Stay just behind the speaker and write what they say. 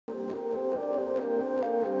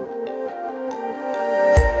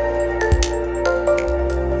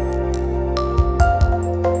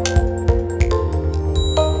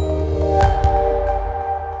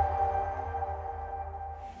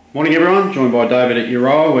Morning everyone, joined by David at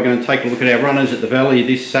Euroa. We're going to take a look at our runners at the Valley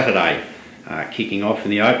this Saturday. Kicking off in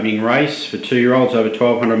the opening race for 2-year-olds over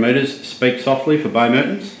 1200 metres, Speak Softly for Bo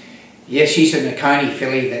Mertens. Yeah, she's a Nakoni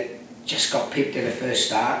filly that just got pipped at her first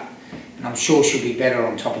start, and I'm sure she'll be better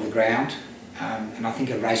on top of the ground, and I think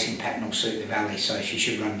her racing pattern will suit the Valley, so she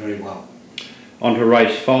should run very well. On to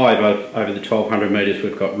race 5 over the 1200 metres,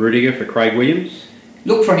 we've got Rudiger for Craig Williams.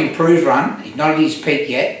 Look for an improved run. He's not at his peak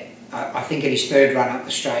yet. I think at his third run up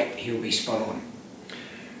the straight he'll be spot on.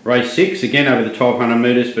 Race 6, again over the 1200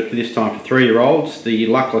 metres, but this time for 3-year-olds, the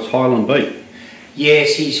luckless Highland Beat.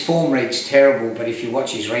 Yes, his form reads terrible, but if you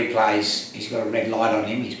watch his replays, he's got a red light on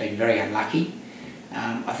him. He's been very unlucky.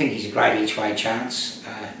 I think he's a great each-way chance.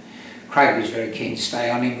 Craig was very keen to stay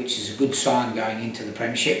on him, which is a good sign going into the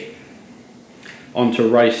Premiership. On to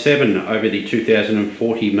race 7 over the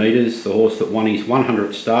 2040 metres, the horse that won his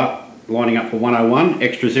 100th start, lining up for 101,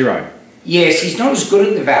 Extra Zero. Yes, he's not as good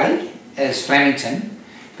at the Valley as Flemington,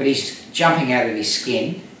 but he's jumping out of his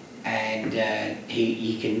skin, and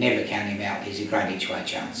you can never count him out. He's a great each-way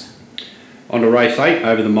chance. On to race 8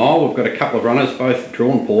 over the mile, we've got a couple of runners, both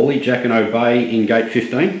drawn poorly. Jack and Obey in gate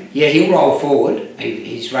 15. Yeah, he'll roll forward.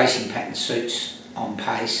 His racing pattern suits on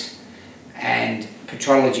pace, and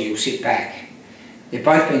Petrology will sit back. They've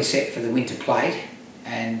both been set for the Winter Plate,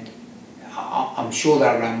 and I'm sure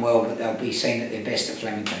they'll run well, but they'll be seen at their best at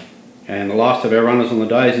Flemington. And the last of our runners on the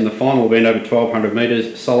day is in the final event over 1200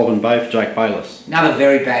 metres, Sullivan Bay for Jake Bayliss. Another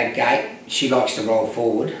very bad gate. She likes to roll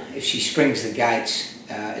forward. If she springs the gates,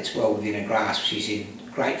 it's well within her grasp. She's in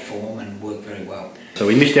great form and worked very well. So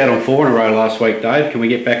we missed out on 4 in a row last week, Dave. Can we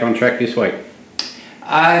get back on track this week?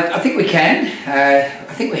 I think we can.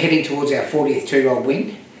 I think we're heading towards our 40th 2-year-old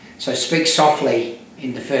win. So Speak Softly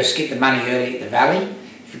in the first, get the money early at the Valley.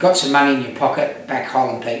 If you've got some money in your pocket, back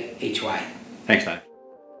Highland Peak each way. Thanks, Dave.